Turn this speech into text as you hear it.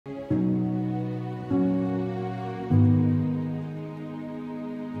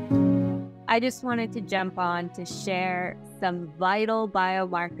I just wanted to jump on to share some vital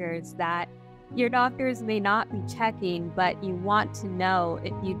biomarkers that your doctors may not be checking, but you want to know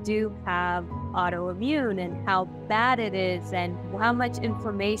if you do have autoimmune and how bad it is and how much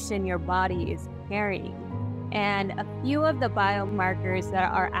inflammation your body is carrying. And a few of the biomarkers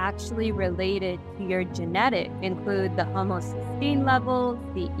that are actually related to your genetic include the homocysteine levels,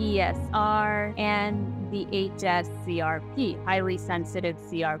 the ESR, and the HsCRP, highly sensitive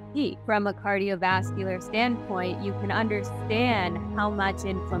CRP. From a cardiovascular standpoint, you can understand how much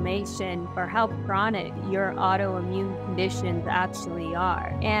inflammation or how chronic your autoimmune conditions actually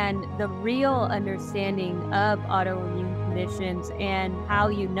are. And the real understanding of autoimmune conditions and how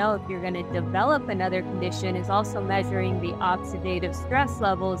you know if you're going to develop another condition is also measuring the oxidative stress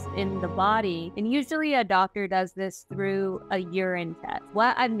levels in the body. And usually a doctor does this through a urine test.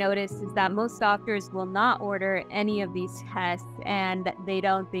 What I've noticed is that most doctors will not order any of these tests and they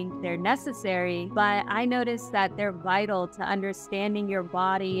don't think they're necessary, but I noticed that they're vital to understanding your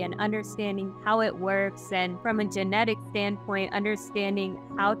body and understanding how it works, and from a genetic standpoint, understanding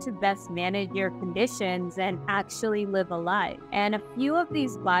how to best manage your conditions and actually live a life. And a few of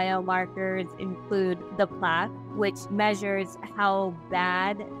these biomarkers include the plaque, which measures how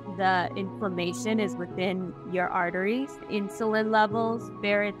bad the inflammation is within your arteries, insulin levels,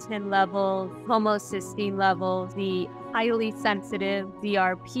 ferritin levels, homocysteine levels, the highly sensitive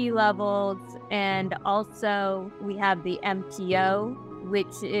CRP levels, and also we have the MPO,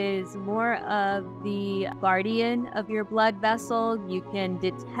 which is more of the guardian of your blood vessel. You can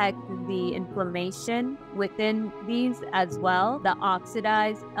detect the inflammation within these as well. The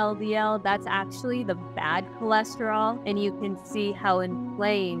oxidized LDL, that's actually the bad cholesterol, and you can see how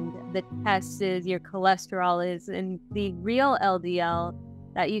inflamed the test is, your cholesterol is. And the real LDL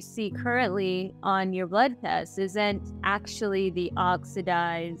that you see currently on your blood test isn't actually the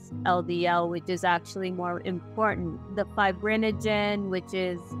oxidized LDL, which is actually more important. The fibrinogen, which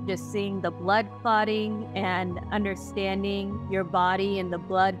is just seeing the blood clotting and understanding your body and the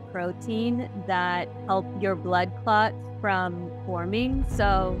blood protein that help your blood clots from forming.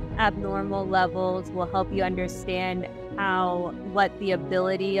 So abnormal levels will help you understand what the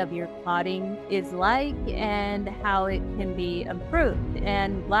ability of your clotting is like and how it can be improved.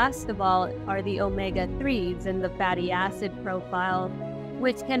 And last of all are the omega-3s and the fatty acid profile,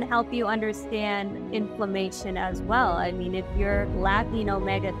 which can help you understand inflammation as well. I mean, if you're lacking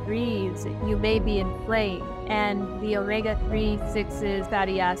omega-3s, you may be inflamed. And the omega-3 6's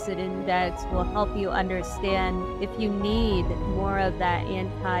fatty acid index will help you understand if you need more of that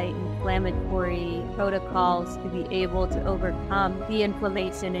anti-inflammatory protocols to be able to overcome the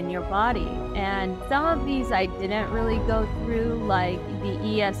inflammation in your body. And some of these I didn't really go through, like the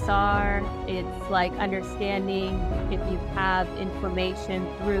ESR. It's like understanding if you have inflammation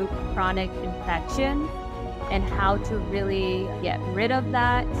through chronic infection and how to really get rid of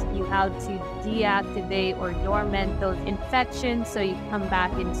that. You how to deactivate or dormant those infections so you come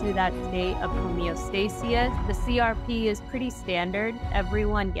back into that state of homeostasis. The CRP is pretty standard.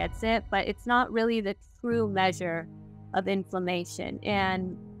 Everyone gets it, but it's not really the true measure of inflammation.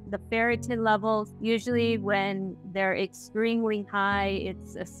 And the ferritin levels, usually when they're extremely high,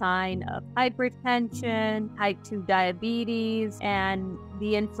 it's a sign of hypertension, type 2 diabetes, and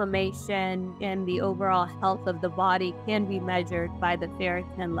the inflammation and the overall health of the body can be measured by the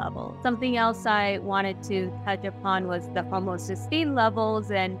ferritin level. Something else I wanted to touch upon was the homocysteine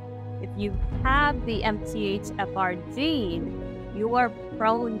levels. And if you have the MTHFR gene, you are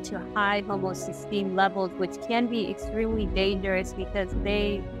prone to high homocysteine levels, which can be extremely dangerous because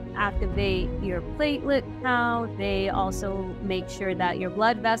they activate your platelet count. They also make sure that your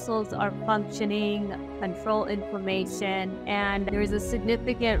blood vessels are functioning, control inflammation, and there's a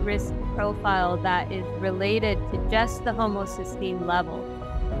significant risk profile that is related to just the homocysteine level.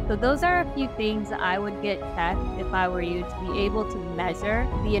 So those are a few things I would get checked if I were you, to be able to measure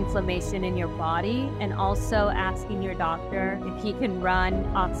the inflammation in your body, and also asking your doctor if he can run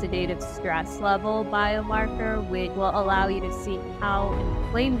oxidative stress level biomarker, which will allow you to see how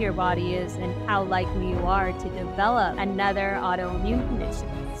inflamed your body is and how likely you are to develop another autoimmune condition.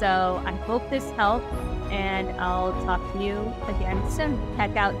 So I hope this helps, and I'll talk to you again soon.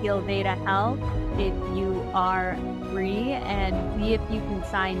 Check out Healveda Health if you are free, and see if you can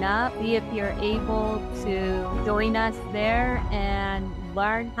sign up, see if you're able to join us there, and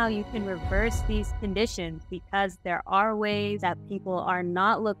learn how you can reverse these conditions, because there are ways that people are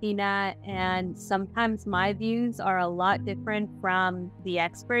not looking at, and sometimes my views are a lot different from the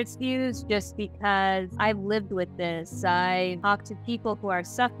experts' views just because I've lived with this. I've talked to people who are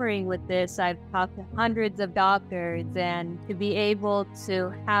suffering with this. I've talked to hundreds of doctors, and to be able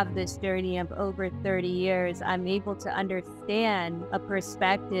to have this journey of over 30 years, I'm able to understand a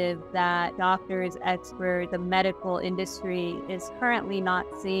perspective that doctors, experts, the medical industry is currently not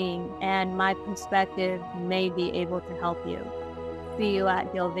seeing, and my perspective may be able to help you. See you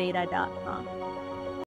at Healveda.com.